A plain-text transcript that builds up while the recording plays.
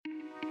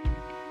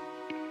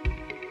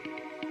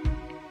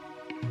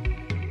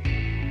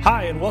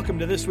Hi, and welcome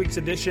to this week's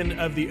edition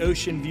of the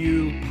Ocean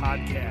View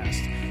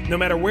Podcast. No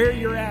matter where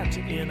you're at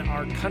in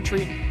our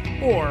country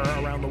or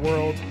around the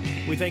world,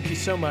 we thank you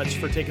so much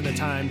for taking the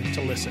time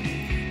to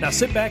listen. Now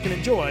sit back and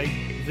enjoy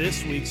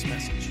this week's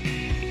message.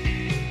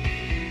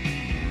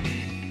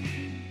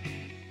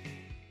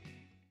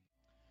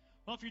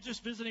 Well, if you're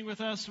just visiting with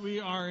us, we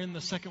are in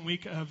the second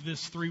week of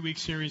this 3-week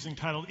series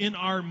entitled In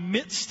Our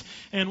Midst.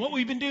 And what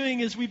we've been doing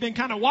is we've been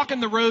kind of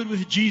walking the road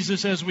with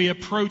Jesus as we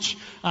approach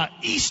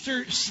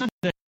Easter Sunday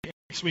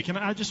next week. And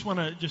I just want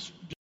to just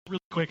really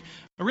quick,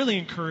 I really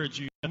encourage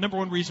you. The number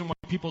one reason why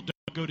people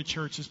don't go to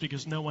church is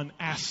because no one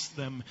asks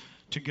them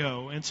to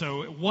go. And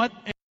so what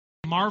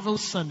a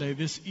marvelous Sunday,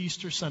 this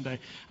Easter Sunday,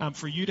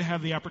 for you to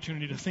have the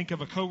opportunity to think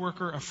of a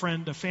coworker, a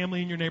friend, a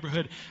family in your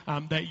neighborhood,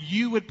 that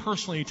you would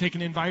personally take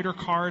an inviter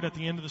card at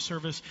the end of the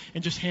service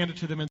and just hand it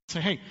to them and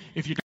say, hey,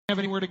 if you don't have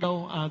anywhere to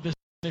go this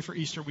Sunday for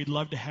Easter, we'd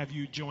love to have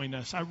you join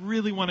us. I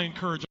really want to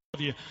encourage all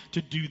of you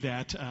to do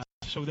that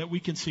so that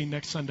we can see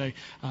next Sunday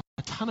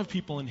a ton of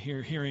people in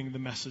here hearing the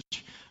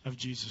message of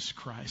Jesus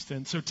Christ.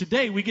 And so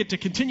today we get to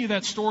continue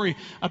that story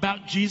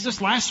about Jesus.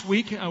 Last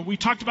week we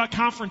talked about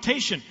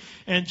confrontation,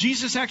 and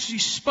Jesus actually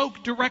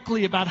spoke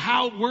directly about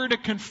how we're to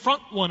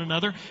confront one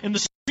another in the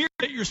spirit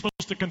that you're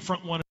supposed to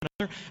confront one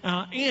another,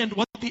 and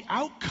what the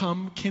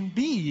outcome can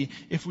be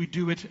if we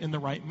do it in the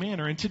right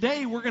manner. And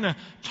today we're going to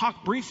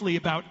talk briefly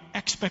about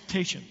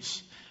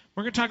expectations.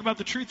 We're going to talk about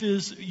the truth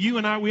is you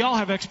and I, we all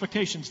have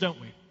expectations, don't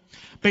we?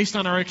 Based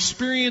on our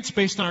experience,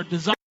 based on our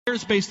desires,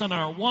 based on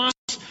our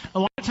wants. A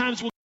lot of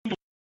times we'll go into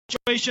a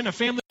situation, a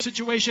family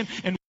situation,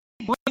 and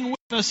we bring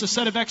with us a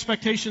set of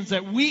expectations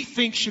that we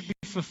think should be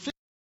fulfilled.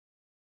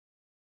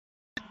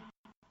 A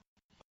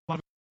lot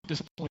of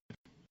disappointment.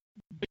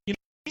 But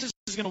Jesus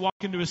is going to walk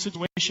into a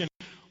situation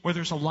where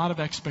there's a lot of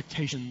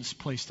expectations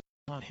placed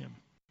on him.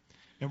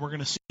 And we're going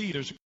to see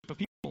there's a group of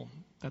people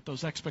that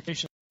those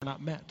expectations are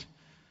not met.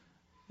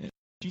 And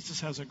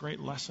Jesus has a great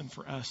lesson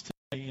for us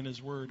today in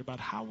his word about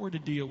how we're to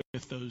deal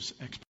with those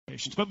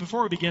expectations. But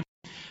before we begin,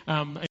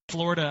 in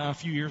Florida a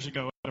few years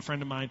ago, a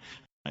friend of mine,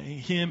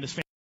 him, his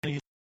family,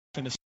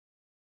 and his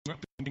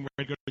getting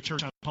ready to go to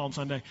church on Palm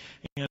Sunday,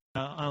 and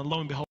lo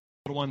and behold,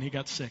 he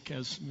got sick.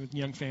 As with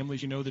young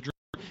families, you know the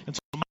drill. And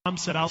so mom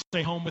said, I'll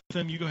stay home with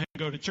him, you go ahead and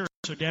go to church.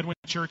 So dad went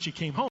to church, he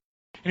came home.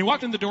 And he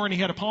walked in the door and he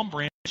had a palm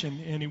branch,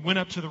 and he went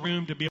up to the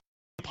room to be able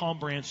to give the palm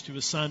branch to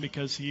his son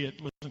because he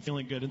wasn't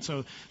feeling good. And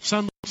so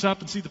son looks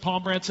up and sees the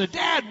palm branch, said,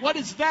 Dad, what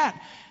is that?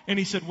 And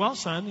he said, well,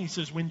 son, he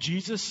says, when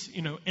Jesus,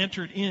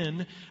 entered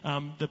in,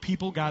 the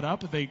people got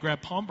up, they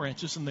grabbed palm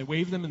branches and they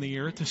waved them in the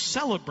air to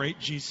celebrate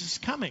Jesus'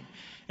 coming.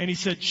 And he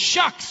said,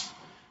 shucks,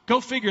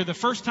 go figure, the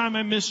first time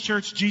I miss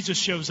church, Jesus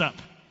shows up.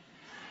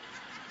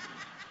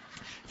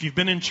 If you've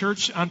been in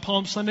church on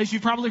Palm Sundays,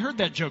 you've probably heard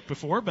that joke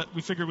before, but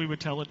we figured we would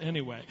tell it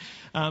anyway.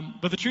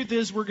 But the truth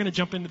is, we're going to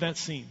jump into that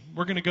scene.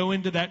 We're going to go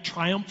into that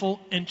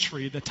triumphal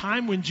entry, the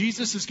time when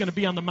Jesus is going to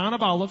be on the Mount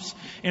of Olives.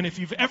 And if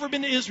you've ever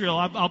been to Israel,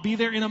 I'll be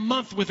there in a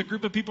month with a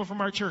group of people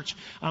from our church.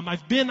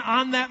 I've been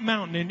on that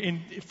mountain,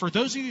 and for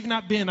those of you who've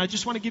not been, I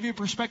just want to give you a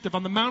perspective.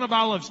 On the Mount of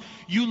Olives,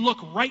 you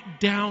look right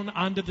down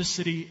onto the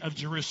city of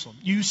Jerusalem.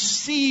 You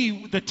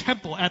see the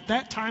temple. At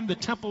that time, the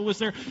temple was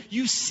there.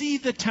 You see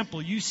the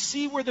temple. You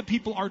see where the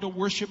people are to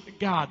worship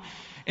God.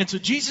 And so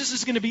Jesus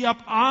is going to be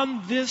up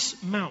on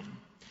this mountain.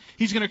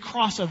 He's going to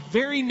cross a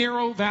very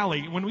narrow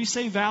valley. When we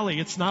say valley,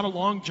 it's not a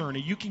long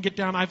journey. You can get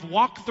down. I've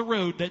walked the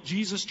road that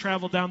Jesus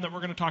traveled down that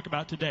we're going to talk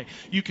about today.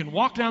 You can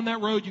walk down that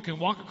road, you can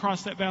walk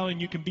across that valley, and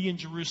you can be in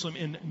Jerusalem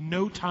in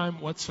no time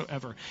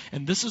whatsoever.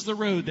 And this is the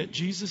road that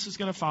Jesus is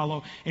going to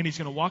follow, and he's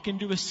going to walk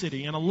into a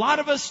city. And a lot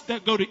of us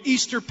that go to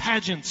Easter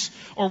pageants,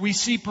 or we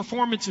see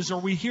performances, or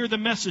we hear the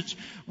message,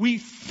 we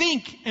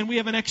think and we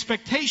have an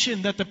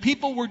expectation that the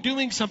people were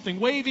doing something,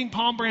 waving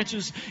palm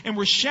branches, and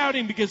were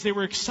shouting because they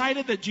were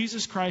excited that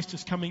Jesus Christ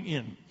is coming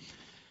in.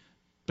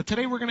 But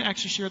today we're going to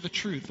actually share the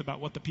truth about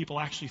what the people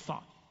actually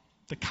thought,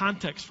 the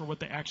context for what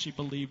they actually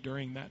believed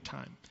during that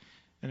time.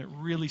 And it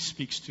really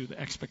speaks to the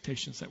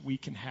expectations that we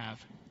can have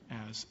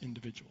as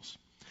individuals.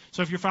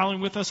 So if you're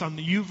following with us on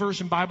the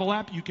YouVersion Bible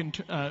app, you can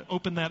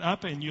open that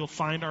up and you'll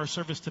find our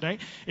service today.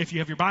 If you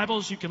have your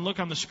Bibles, you can look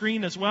on the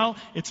screen as well.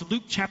 It's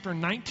Luke chapter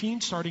 19,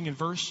 starting in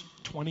verse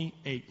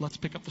 28. Let's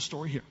pick up the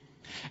story here.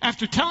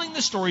 After telling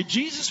the story,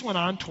 Jesus went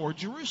on toward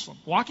Jerusalem,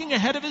 walking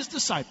ahead of his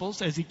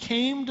disciples as he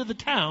came to the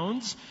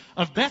towns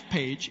of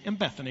Bethphage and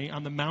Bethany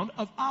on the Mount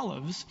of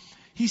Olives.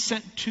 He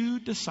sent 2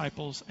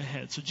 disciples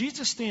ahead. So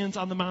Jesus stands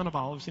on the Mount of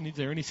Olives and he's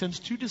there and he sends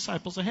 2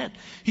 disciples ahead.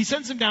 He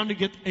sends them down to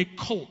get a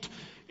colt.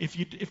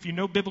 If you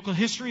know biblical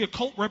history, a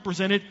colt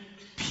represented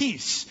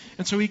peace.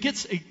 And so he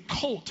gets a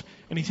colt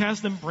and he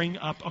has them bring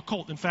up a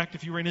colt. In fact,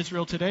 if you were in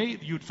Israel today,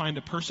 you would find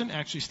a person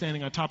actually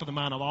standing on top of the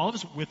Mount of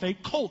Olives with a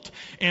colt.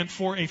 And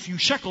for a few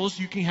shekels,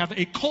 you can have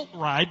a colt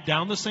ride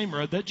down the same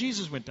road that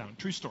Jesus went down.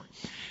 True story.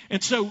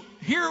 And so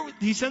here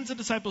he sends the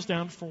disciples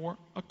down for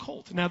a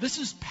colt. Now this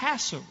is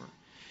Passover.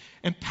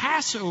 And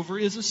Passover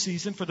is a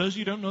season, for those of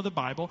you who don't know the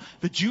Bible,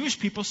 the Jewish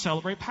people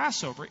celebrate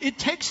Passover. It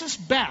takes us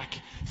back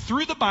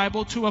through the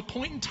Bible to a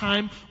point in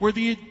time where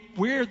the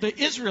where the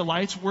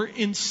Israelites were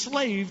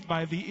enslaved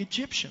by the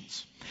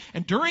Egyptians.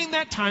 And during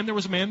that time, there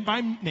was a man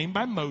named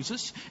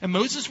Moses, and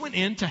Moses went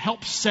in to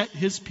help set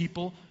his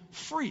people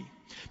free.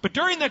 But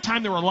during that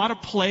time, there were a lot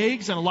of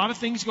plagues and a lot of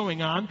things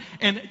going on.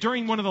 And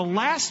during one of the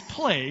last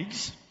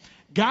plagues,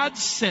 God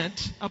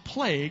sent a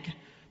plague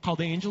called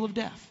the angel of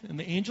death. And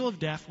the angel of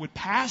death would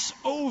pass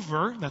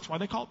over, that's why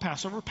they call it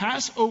Passover,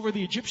 pass over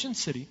the Egyptian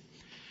city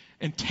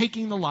and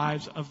taking the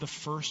lives of the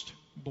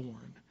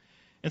firstborn.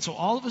 And so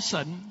all of a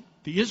sudden,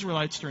 the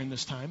Israelites during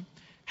this time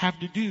have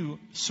to do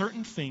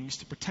certain things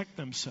to protect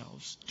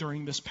themselves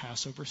during this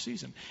Passover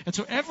season. And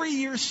so every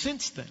year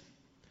since then,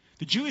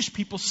 the Jewish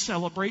people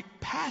celebrate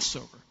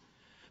Passover,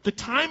 the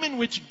time in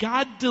which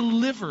God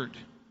delivered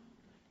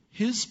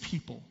his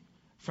people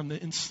from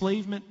the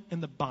enslavement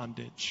and the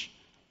bondage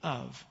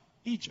of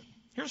Egypt.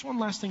 Here's one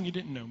last thing you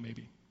didn't know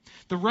maybe.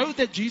 The road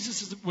that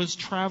Jesus was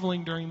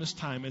traveling during this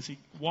time as he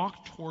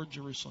walked toward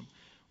Jerusalem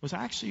was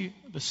actually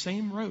the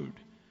same road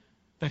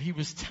that he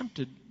was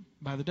tempted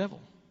by the devil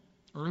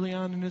early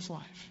on in his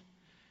life.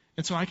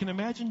 And so I can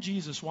imagine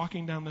Jesus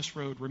walking down this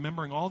road,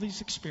 remembering all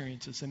these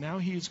experiences, and now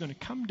he is going to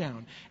come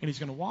down and he's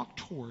going to walk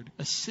toward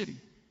a city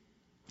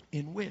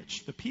in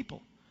which the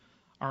people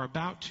are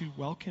about to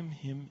welcome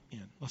him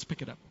in. Let's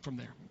pick it up from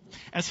there.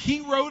 As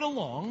he rode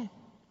along,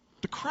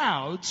 the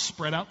crowd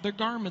spread out their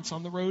garments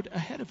on the road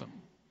ahead of him.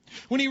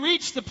 When he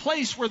reached the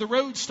place where the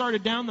road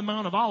started down the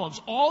Mount of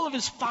Olives, all of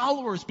his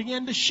followers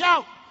began to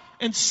shout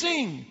and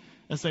sing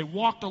as they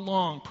walked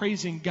along,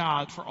 praising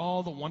God for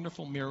all the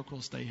wonderful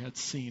miracles they had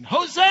seen.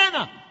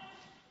 Hosanna!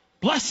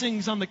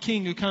 Blessings on the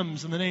King who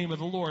comes in the name of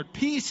the Lord.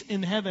 Peace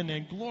in heaven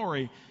and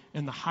glory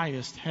in the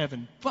highest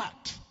heaven.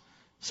 But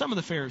some of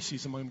the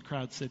Pharisees among the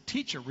crowd said,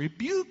 "Teacher,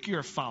 rebuke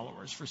your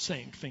followers for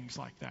saying things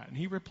like that." And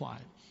he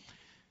replied,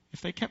 "If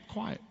they kept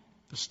quiet,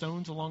 the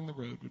stones along the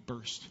road would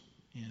burst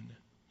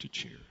into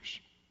cheers."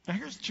 Now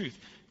here's the truth.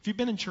 If you've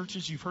been in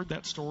churches, you've heard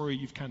that story,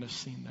 you've kind of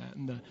seen that.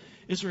 And the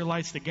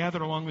Israelites, they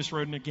gathered along this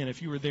road, and again,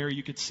 if you were there,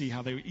 you could see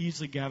how they would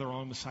easily gather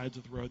along the sides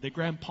of the road. They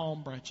grab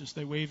palm branches,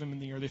 they wave them in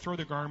the air, they throw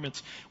their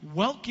garments,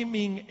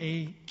 welcoming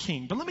a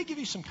king. But let me give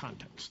you some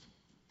context.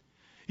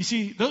 You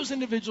see, those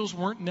individuals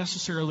weren't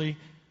necessarily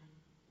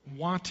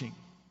wanting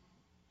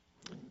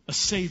a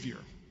savior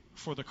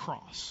for the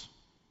cross.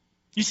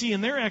 You see,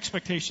 in their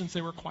expectations,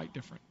 they were quite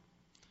different.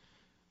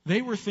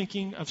 They were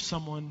thinking of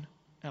someone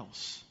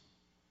else.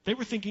 They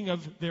were thinking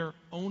of their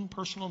own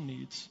personal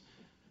needs,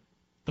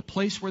 the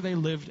place where they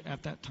lived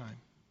at that time.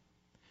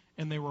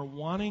 And they were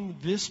wanting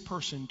this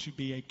person to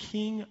be a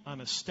king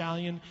on a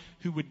stallion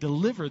who would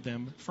deliver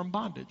them from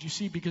bondage. You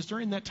see, because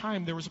during that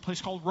time, there was a place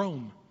called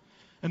Rome.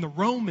 And the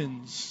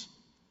Romans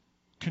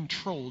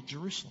controlled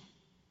Jerusalem.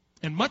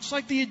 And much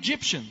like the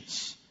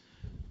Egyptians,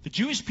 the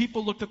Jewish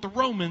people looked at the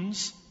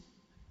Romans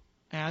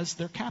as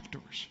their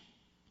captors.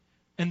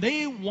 And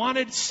they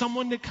wanted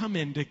someone to come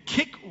in to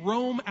kick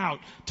Rome out,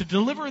 to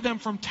deliver them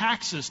from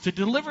taxes, to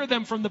deliver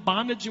them from the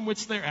bondage in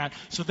which they're at,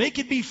 so they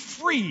could be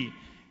free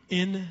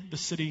in the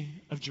city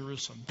of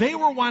Jerusalem. They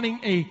were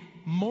wanting a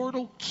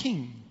mortal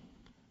king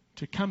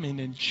to come in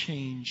and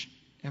change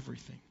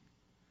everything.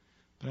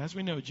 But as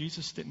we know,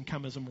 Jesus didn't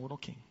come as a mortal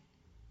king.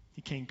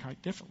 He came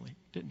quite differently,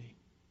 didn't he?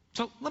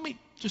 So let me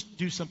just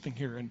do something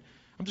here, and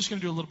I'm just going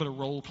to do a little bit of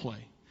role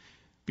play,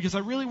 because I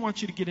really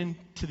want you to get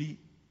into the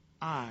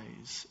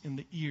eyes and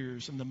the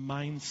ears and the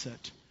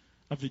mindset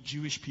of the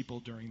Jewish people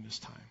during this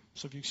time.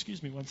 So if you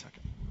excuse me 1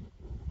 second.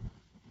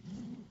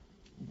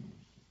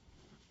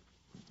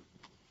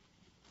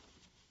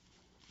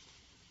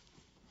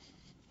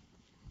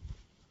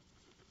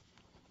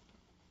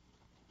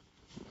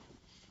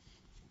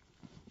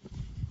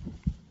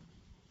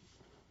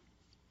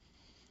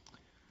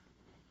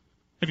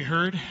 Have you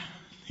heard?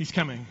 He's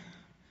coming.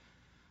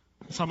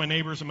 I saw my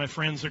neighbors and my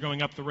friends are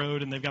going up the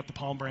road, and they've got the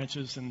palm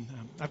branches, and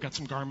I've got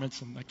some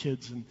garments and my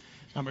kids. And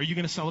are you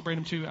going to celebrate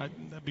them too?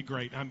 That'd be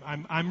great.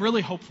 I'm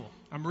really hopeful.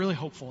 I'm really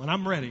hopeful, and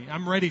I'm ready.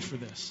 I'm ready for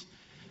this.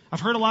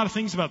 I've heard a lot of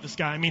things about this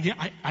guy. I mean,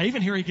 I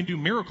even hear he can do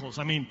miracles.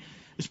 I mean,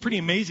 it's pretty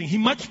amazing. He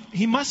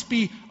must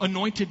be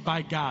anointed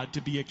by God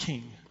to be a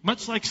king.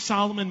 Much like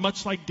Solomon,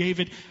 much like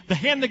David, the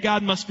hand of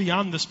God must be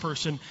on this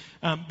person,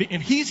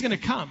 and he's going to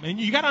come. And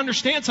you got to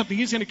understand something.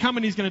 He's going to come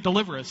and he's going to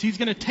deliver us. He's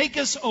going to take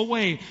us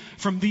away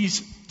from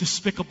these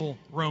despicable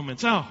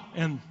Romans. Oh,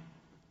 and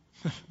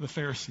the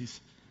Pharisees.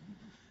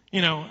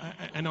 You know,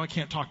 I know I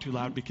can't talk too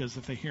loud because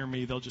if they hear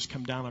me, they'll just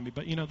come down on me.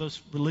 But you know,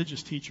 those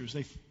religious teachers,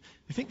 they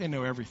think they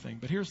know everything.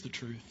 But here's the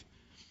truth.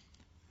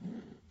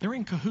 They're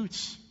in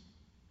cahoots.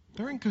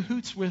 They're in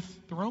cahoots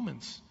with the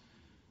Romans.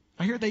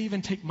 I hear they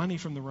even take money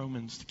from the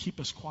Romans to keep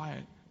us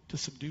quiet, to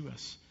subdue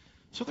us.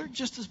 So they're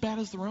just as bad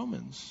as the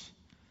Romans.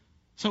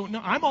 So no,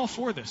 I'm all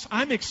for this.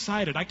 I'm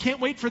excited. I can't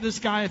wait for this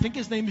guy. I think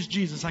his name is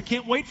Jesus. I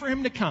can't wait for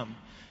him to come.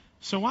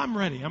 So I'm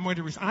ready. I'm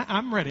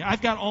ready.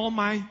 I've got all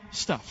my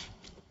stuff.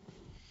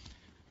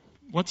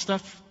 What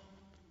stuff?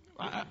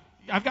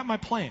 I've got my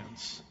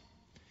plans.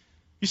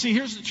 You see,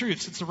 here's the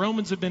truth. Since the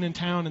Romans have been in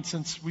town and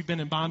since we've been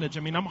in bondage,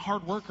 I mean, I'm a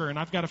hard worker and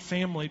I've got a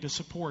family to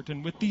support.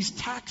 And with these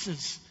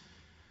taxes,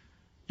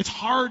 It's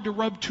hard to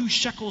rub 2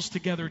 shekels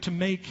together to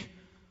make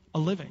a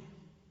living.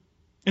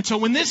 And so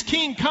when this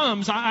king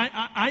comes,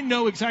 I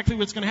know exactly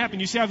what's going to happen.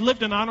 You see, I've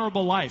lived an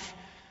honorable life.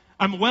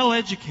 I'm well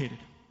educated.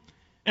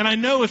 And I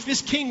know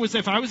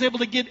if I was able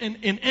to get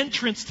an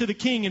entrance to the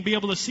king and be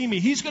able to see me,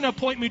 he's going to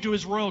appoint me to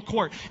his royal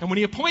court. And when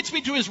he appoints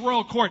me to his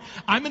royal court,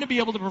 I'm going to be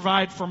able to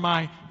provide for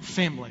my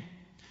family.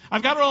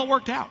 I've got it all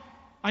worked out.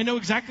 I know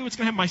exactly what's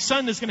going to happen. My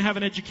son is going to have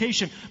an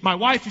education. My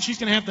wife, she's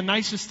going to have the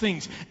nicest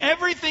things.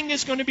 Everything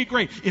is going to be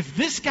great. If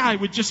this guy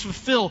would just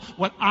fulfill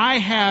what I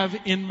have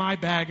in my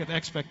bag of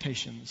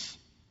expectations.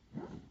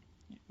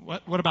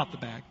 What about the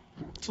bag?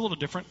 It's a little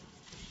different.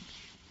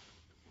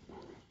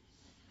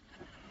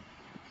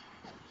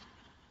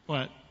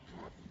 What?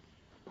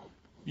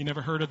 You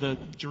never heard of the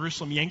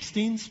Jerusalem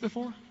Yankees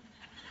before?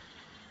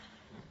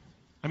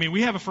 I mean,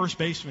 we have a first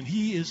baseman.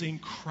 He is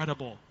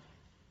incredible.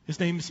 His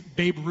name's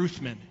Babe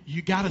Ruthman.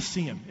 You got to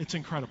see him. It's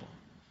incredible.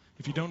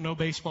 If you don't know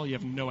baseball, you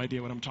have no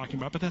idea what I'm talking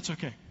about, but that's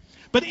okay.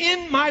 But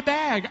in my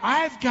bag,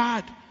 I've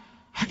got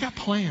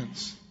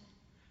plans.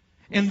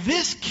 And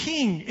this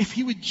king, if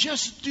he would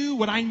just do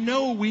what I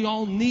know we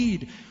all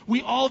need,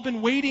 we all have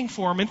been waiting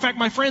for him. In fact,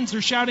 my friends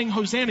are shouting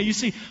Hosanna. You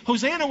see,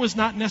 Hosanna was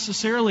not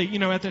necessarily,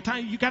 at the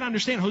time, you got to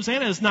understand,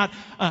 Hosanna is not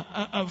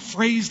a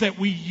phrase that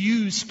we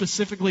use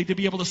specifically to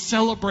be able to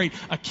celebrate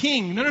a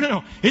king.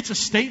 No. It's a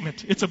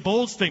statement. It's a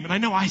bold statement. I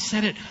know I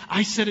said it.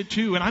 I said it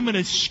too. And I'm going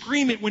to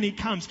scream it when he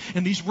comes.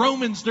 And these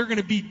Romans, they're going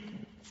to be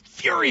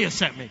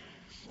furious at me.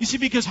 You see,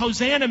 because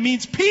Hosanna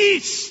means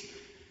peace.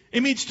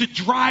 It means to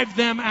drive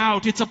them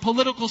out. It's a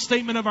political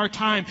statement of our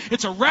time.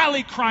 It's a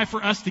rally cry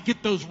for us to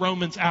get those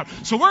Romans out.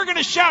 So we're going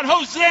to shout,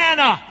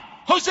 Hosanna!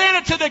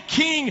 Hosanna to the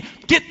King!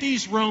 Get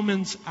these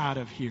Romans out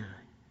of here.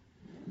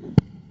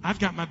 I've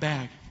got my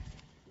bag.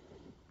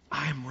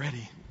 I'm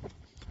ready.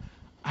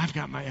 I've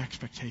got my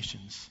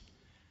expectations.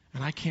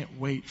 And I can't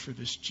wait for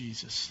this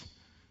Jesus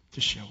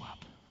to show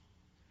up.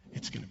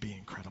 It's going to be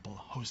incredible.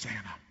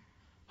 Hosanna.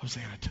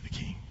 Hosanna to the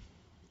King.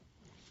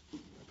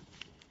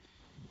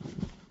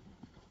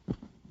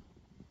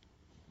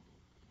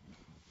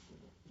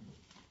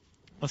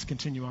 Let's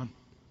continue on.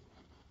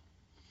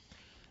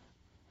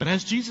 But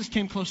as Jesus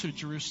came closer to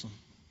Jerusalem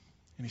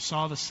and he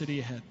saw the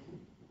city ahead,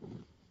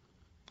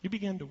 he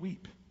began to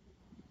weep.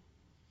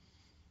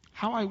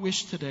 How I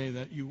wish today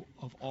that you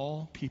of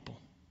all people,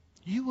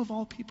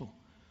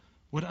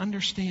 would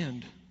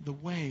understand the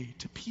way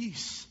to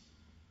peace.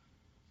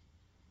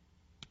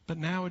 But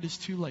now it is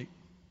too late,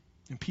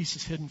 and peace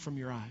is hidden from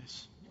your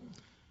eyes.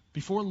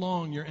 Before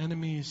long, your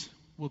enemies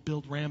will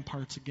build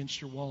ramparts against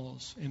your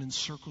walls and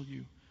encircle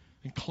you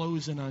and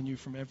close in on you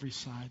from every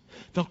side.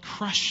 They'll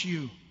crush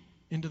you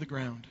into the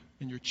ground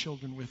and your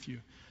children with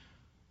you.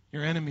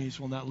 Your enemies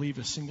will not leave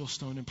a single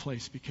stone in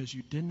place because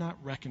you did not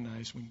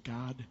recognize when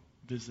God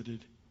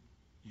visited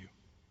you.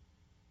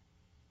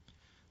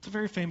 It's a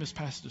very famous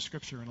passage of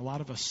Scripture, and a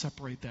lot of us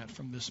separate that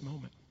from this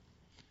moment.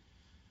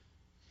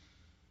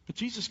 But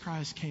Jesus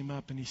Christ came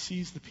up and he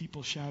sees the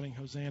people shouting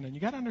Hosanna. And you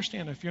got to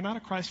understand, if you're not a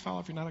Christ follower,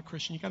 if you're not a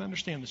Christian, you got to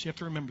understand this. You have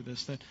to remember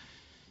this, that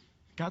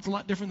God's a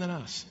lot different than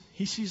us.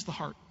 He sees the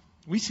heart.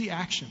 We see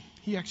action.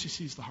 He actually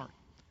sees the heart.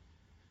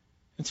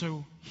 And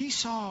so he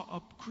saw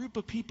a group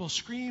of people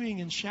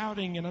screaming and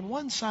shouting. And on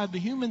one side, the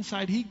human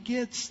side, he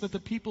gets that the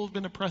people have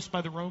been oppressed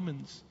by the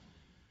Romans.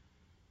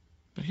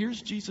 But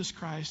here's Jesus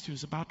Christ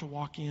who's about to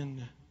walk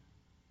in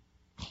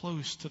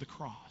close to the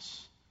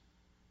cross.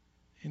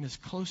 And his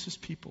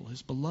closest people,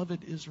 his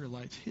beloved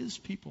Israelites, his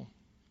people,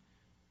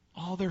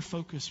 all their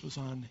focus was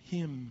on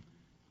him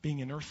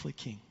being an earthly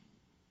king.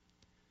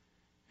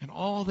 And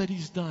all that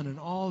he's done and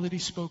all that he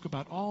spoke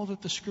about, all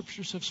that the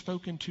Scriptures have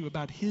spoken to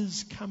about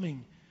his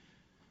coming,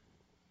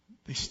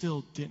 they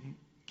still didn't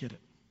get it.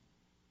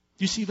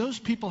 You see, those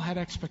people had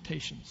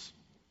expectations.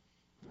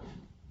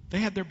 They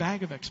had their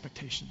bag of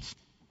expectations.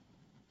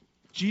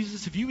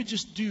 Jesus, if you would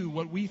just do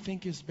what we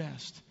think is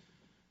best,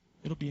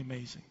 it'll be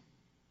amazing.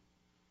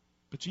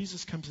 But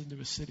Jesus comes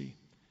into a city,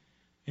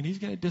 and he's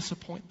going to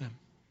disappoint them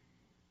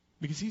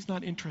because he's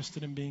not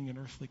interested in being an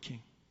earthly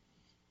king.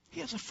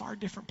 He has a far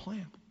different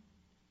plan.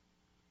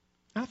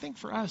 And I think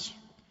for us,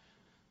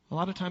 a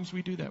lot of times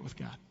we do that with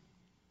God.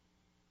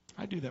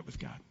 I do that with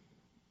God.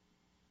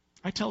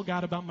 I tell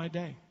God about my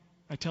day.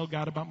 I tell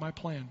God about my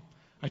plan.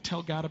 I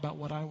tell God about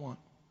what I want.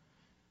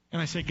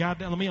 And I say,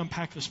 God, let me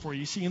unpack this for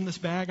you. You see, in this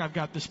bag, I've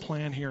got this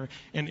plan here.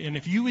 And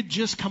if you would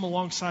just come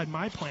alongside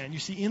my plan, you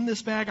see, in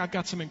this bag, I've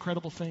got some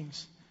incredible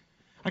things.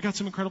 I got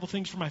some incredible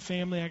things for my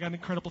family. I got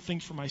incredible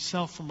things for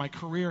myself, for my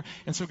career.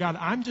 And so, God,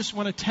 I just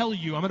want to tell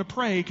you, I'm going to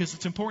pray because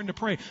it's important to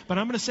pray. But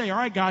I'm going to say, all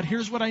right, God,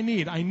 here's what I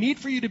need. I need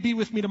for you to be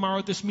with me tomorrow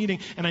at this meeting,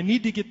 and I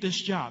need to get this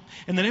job.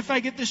 And then if I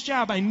get this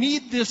job, I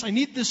need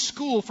this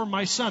school for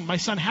my son. My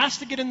son has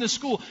to get in this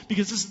school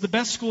because this is the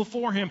best school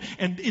for him,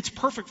 and it's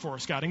perfect for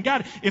us, God. And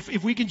God,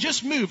 if we can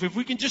just move, if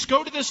we can just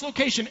go to this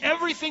location,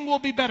 everything will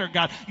be better,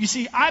 God. You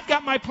see, I've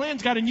got my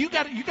plans, God, and you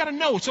got to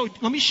know. So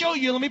let me show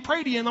you, let me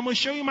pray to you, and I'm going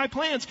to show you my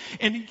plans.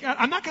 And God,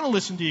 I'm not going to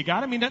listen to you,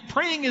 God. I mean, that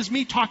praying is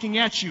me talking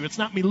at you. It's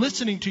not me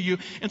listening to you.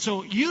 And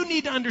so you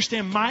need to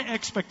understand my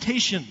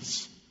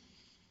expectations.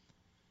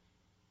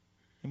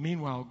 And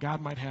meanwhile,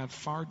 God might have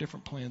far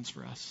different plans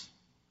for us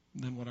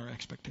than what our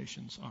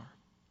expectations are.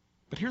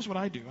 But here's what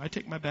I do. I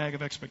take my bag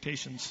of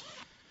expectations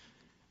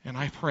and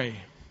I pray,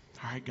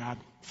 all right, God,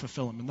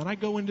 fulfill them. And then I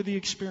go into the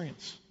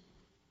experience.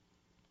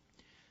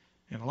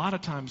 And a lot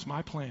of times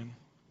my plan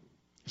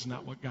is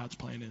not what God's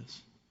plan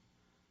is.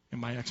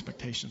 And my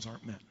expectations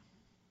aren't met.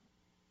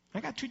 I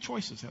got two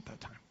choices at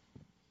that time.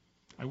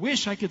 I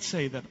wish I could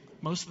say that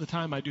most of the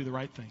time I do the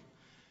right thing.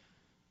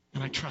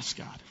 And I trust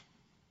God.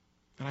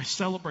 And I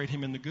celebrate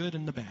Him in the good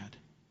and the bad.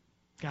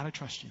 God, I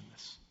trust you in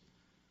this.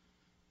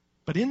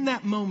 But in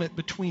that moment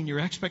between your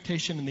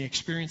expectation and the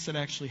experience that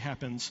actually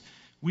happens,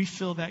 we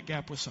fill that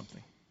gap with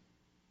something.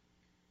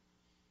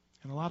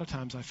 And a lot of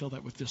times I fill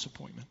that with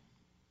disappointment.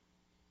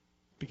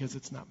 Because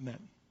it's not met.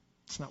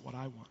 It's not what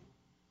I want.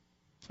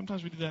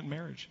 Sometimes we do that in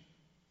marriage.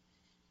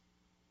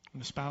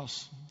 When a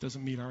spouse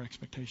doesn't meet our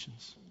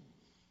expectations,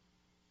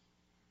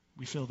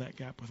 we fill that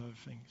gap with other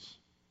things.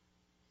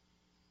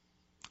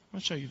 I'm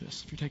going to show you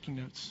this if you're taking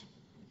notes.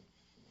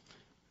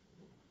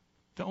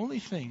 The only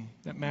thing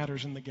that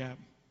matters in the gap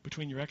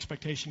between your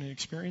expectation and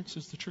experience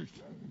is the truth.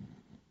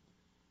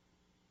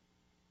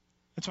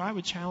 And so I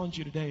would challenge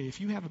you today, if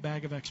you have a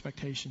bag of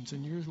expectations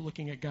and you're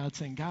looking at God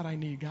saying, God, I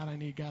need, God, I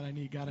need, God, I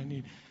need, God, I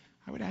need,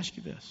 I would ask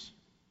you this.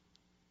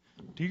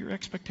 Do your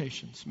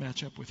expectations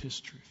match up with His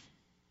truth?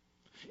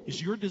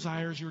 Is your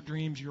desires, your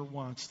dreams, your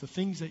wants, the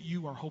things that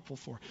you are hopeful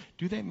for,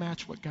 do they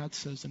match what God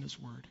says in His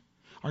Word?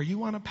 Are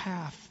you on a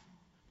path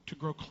to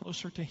grow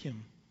closer to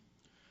Him?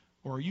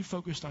 Or are you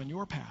focused on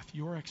your path,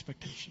 your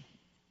expectation?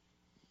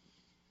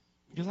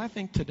 Because I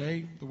think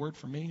today, the word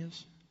for me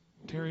is,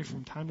 Terry,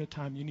 from time to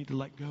time, you need to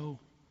let go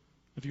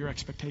of your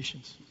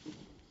expectations.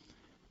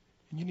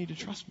 And you need to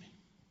trust me.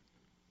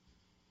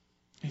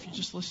 If you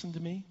just listen to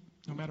me,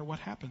 no matter what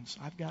happens,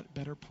 I've got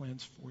better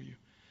plans for you.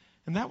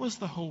 And that was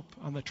the hope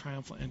on the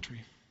triumphal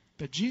entry.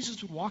 That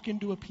Jesus would walk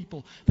into a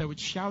people that would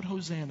shout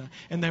Hosanna,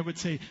 and they would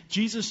say,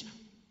 Jesus,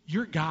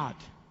 you're God.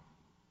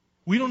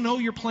 We don't know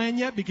your plan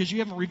yet because you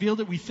haven't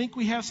revealed it. We think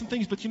we have some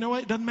things, but you know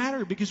what? It doesn't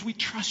matter because we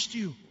trust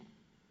you.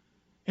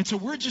 And so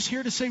we're just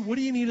here to say, what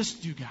do you need us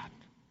to do, God?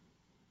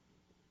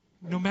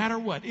 No matter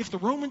what. If the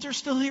Romans are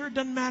still here, it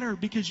doesn't matter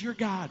because you're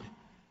God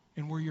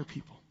and we're your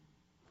people.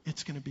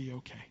 It's going to be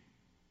okay.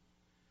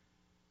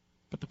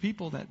 But the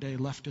people that day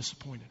left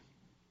disappointed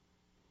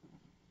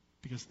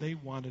because they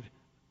wanted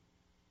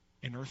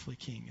an earthly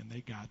king and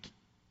they got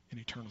an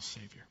eternal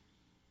Savior.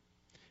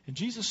 And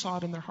Jesus saw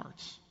it in their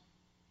hearts.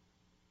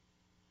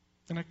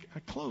 And I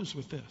close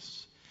with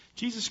this.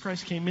 Jesus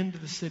Christ came into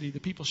the city. The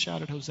people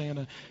shouted,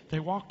 Hosanna. They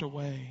walked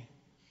away.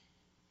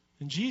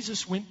 And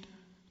Jesus went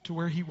to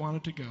where He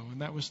wanted to go,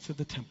 and that was to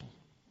the temple.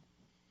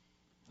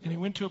 And He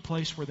went to a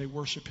place where they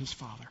worship His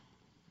Father.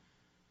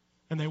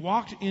 And they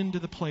walked into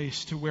the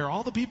place to where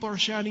all the people are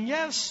shouting,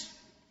 yes,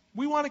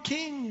 we want a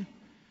king.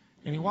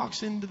 And He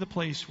walks into the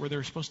place where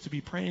they're supposed to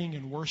be praying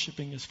and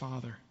worshiping His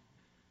Father.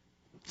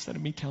 Instead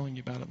of me telling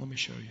you about it, let me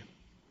show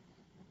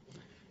you.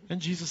 Then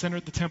Jesus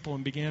entered the temple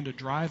and began to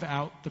drive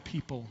out the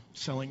people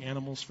selling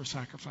animals for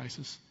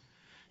sacrifices.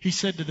 He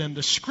said to them,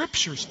 the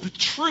Scriptures, the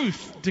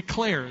truth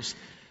declares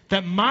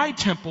that my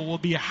temple will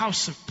be a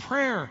house of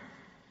prayer,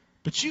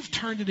 but you've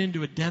turned it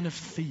into a den of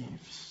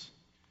thieves.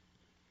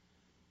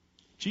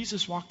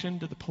 Jesus walked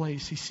into the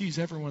place. He sees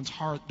everyone's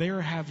heart. They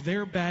have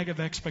their bag of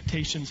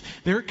expectations.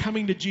 They're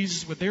coming to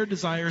Jesus with their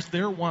desires,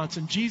 their wants.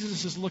 And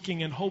Jesus is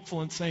looking and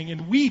hopeful and saying,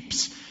 and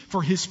weeps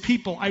for His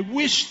people. I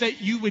wish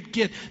that you would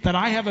get that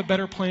I have a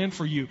better plan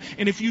for you.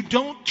 And if you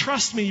don't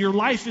trust me, your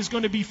life is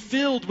going to be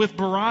filled with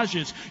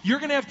barrages. You're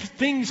going to have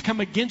things come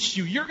against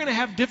you. You're going to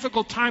have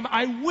difficult time.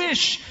 I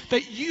wish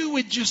that you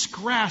would just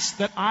grasp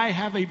that I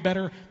have a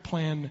better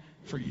plan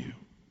for you.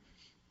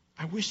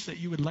 I wish that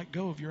you would let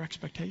go of your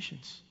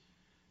expectations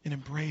and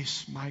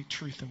embrace my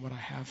truth and what I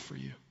have for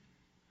you.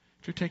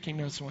 If you're taking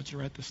notes, I want you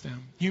to write this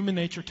down. Human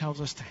nature tells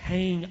us to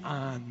hang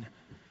on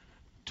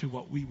to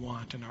what we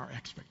want and our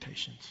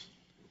expectations.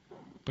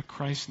 But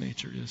Christ's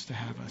nature is to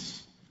have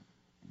us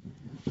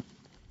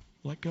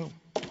let go.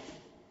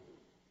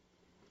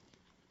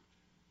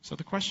 So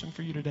the question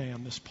for you today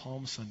on this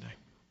Palm Sunday,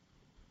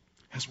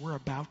 as we're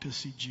about to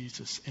see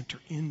Jesus enter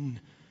in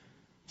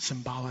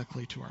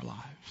symbolically to our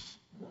lives,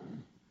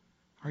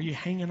 are you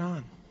hanging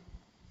on?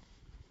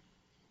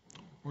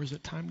 Or is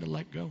it time to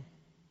let go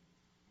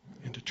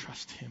and to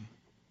trust Him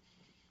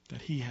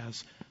that He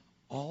has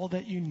all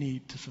that you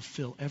need to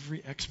fulfill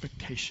every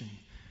expectation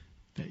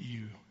that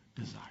you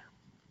desire?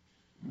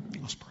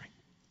 Let's pray.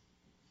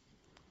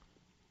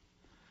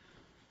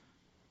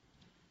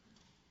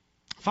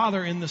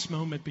 Father, in this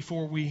moment,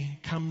 before we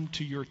come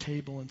to your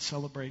table and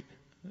celebrate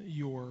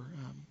your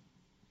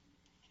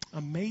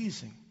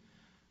amazing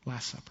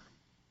Last Supper,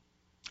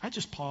 I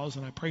just pause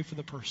and I pray for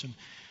the person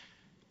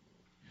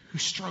who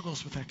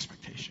struggles with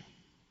expectation.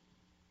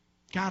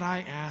 God,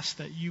 I ask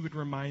that you would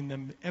remind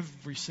them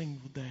every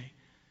single day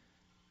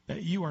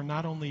that you are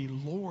not only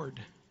Lord,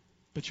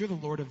 but you're the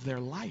Lord of their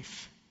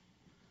life.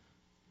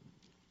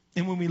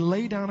 And when we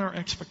lay down our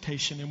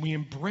expectation and we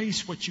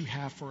embrace what you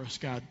have for us,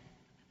 God,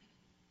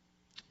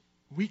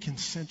 We can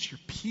sense your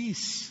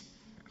peace.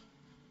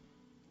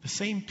 The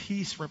same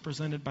peace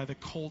represented by the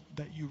colt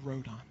that you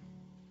rode on.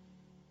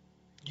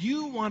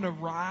 You want to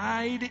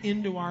ride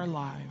into our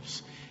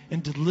lives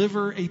and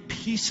deliver a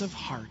peace of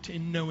heart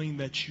in knowing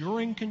that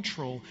you're in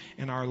control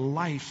and our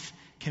life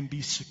can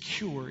be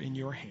secure in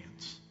your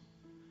hands.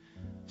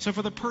 So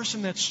for the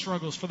person that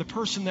struggles, for the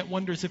person that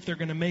wonders if they're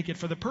going to make it,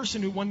 for the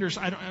person who wonders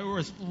or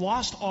has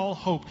lost all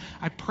hope,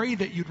 I pray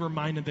that you'd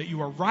remind them that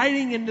you are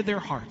riding into their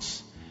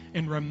hearts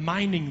and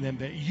reminding them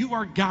that you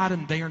are God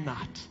and they are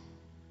not.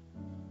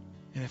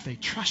 And if they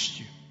trust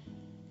you,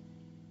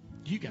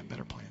 you got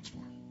better plans for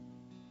them.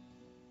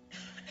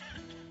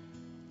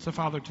 So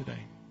Father, today,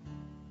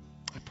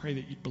 I pray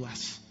that you'd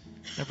bless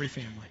every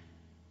family.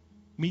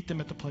 Meet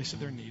them at the place of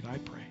their need, I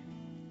pray.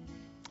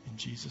 In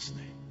Jesus'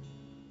 name,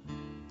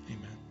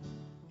 amen.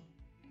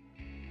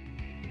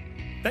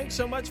 Thanks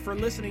so much for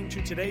listening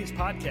to today's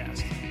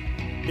podcast.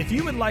 If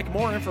you would like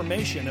more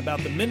information about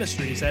the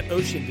ministries at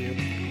Ocean View,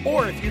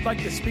 or if you'd like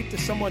to speak to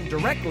someone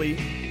directly,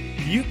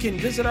 you can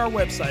visit our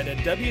website at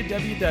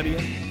www.ovbc.org.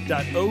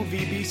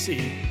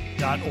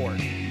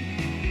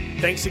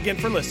 Thanks again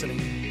for listening.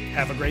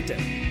 Have a great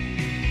day.